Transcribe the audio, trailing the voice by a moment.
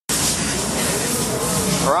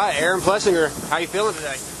All right, Aaron Plessinger, how you feeling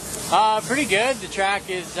today? Pretty good. The track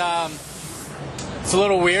is it's a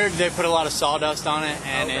little weird. They put a lot of sawdust on it,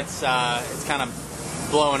 and okay. it's kind of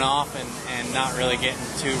blowing off and not really getting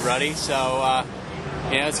too ruddy. So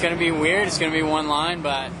it's going to be weird. It's going to be one line,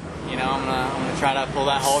 but I'm gonna try to pull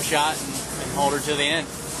that whole shot and hold her to the end.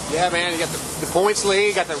 Yeah, man. You got the points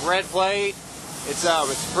lead, got the red plate. It's a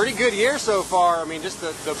pretty good year so far. I mean, just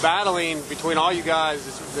the battling between all you guys.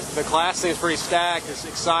 The class thing is pretty stacked. It's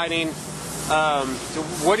exciting. So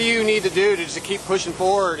what do you need to do to just keep pushing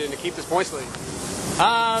forward and to keep this points lead?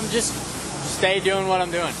 Just stay doing what I'm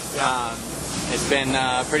doing. Yeah. It's been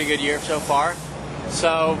a pretty good year so far.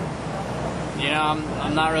 So,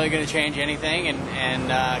 I'm not really going to change anything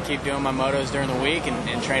and keep doing my motos during the week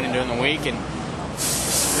and training during the week. And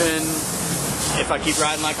then if I keep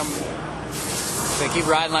riding like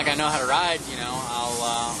I know how to ride,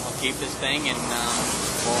 I'll keep this thing and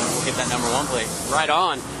we'll get that #1 plate. Right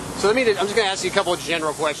on. So I'm just going to ask you a couple of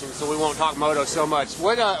general questions, so we won't talk moto so much.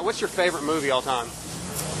 What's your favorite movie all time?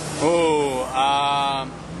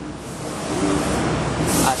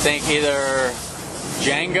 I think either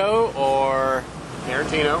Django or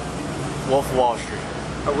Tarantino. Wolf of Wall Street.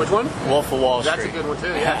 Oh, which one? Wolf of Wall Street. That's a good one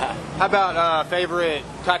too. Yeah. How about favorite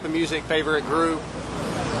type of music? Favorite group?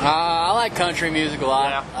 I like country music a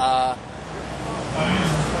lot. Yeah.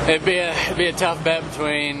 It'd be a tough bet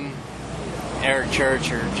between Eric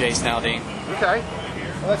Church or Jason Aldean. Okay.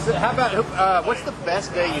 How about what's the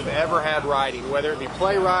best day you've ever had riding? Whether it be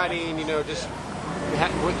play riding, just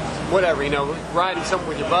whatever, riding something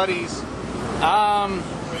with your buddies.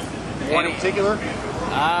 One in particular?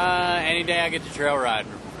 Any day I get to trail ride.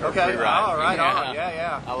 Okay. Ride. Oh, right Yeah. on.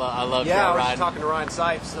 Yeah. I love Yeah, trail I was riding. just talking to Ryan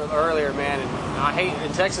Sipes earlier, man, and I hate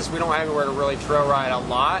in Texas we don't have anywhere to really trail ride a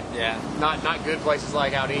lot. Yeah. Not good places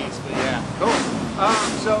like out east, but yeah.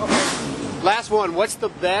 Cool. Last one. What's the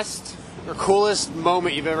best or coolest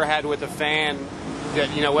moment you've ever had with a fan? That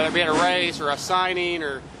whether it be at a race or a signing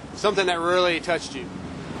or something that really touched you.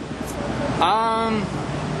 I'm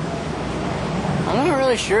not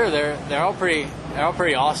really sure. They're all pretty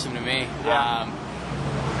awesome to me. Yeah.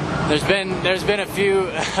 There's been a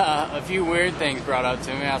few weird things brought up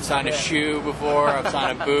to me. I've signed a shoe before. I've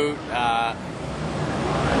signed a boot,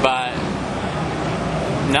 but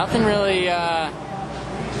nothing really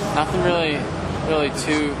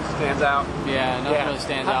too Stands out. Yeah, nothing really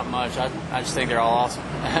stands out much. I just think they're all awesome.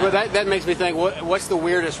 Well, that makes me think. What's the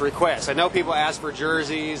weirdest request? I know people ask for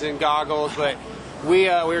jerseys and goggles, but we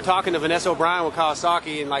were talking to Vanessa O'Brien with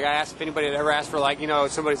Kawasaki, and I asked if anybody had ever asked for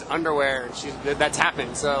somebody's underwear, and that's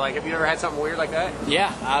happened. So have you ever had something weird like that?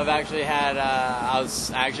 Yeah, I've actually had. I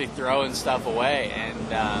was actually throwing stuff away,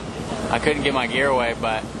 and I couldn't get my gear away,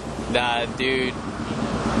 but the dude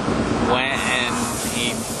went and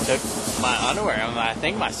he took my underwear. I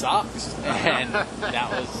think my socks, and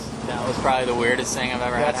that was probably the weirdest thing I've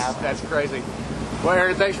ever had happen. That's crazy. Well,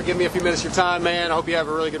 Aaron, thanks for giving me a few minutes of your time, man. I hope you have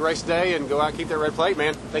a really good race today and go out and keep that red plate,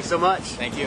 man. Thanks so much. Thank you.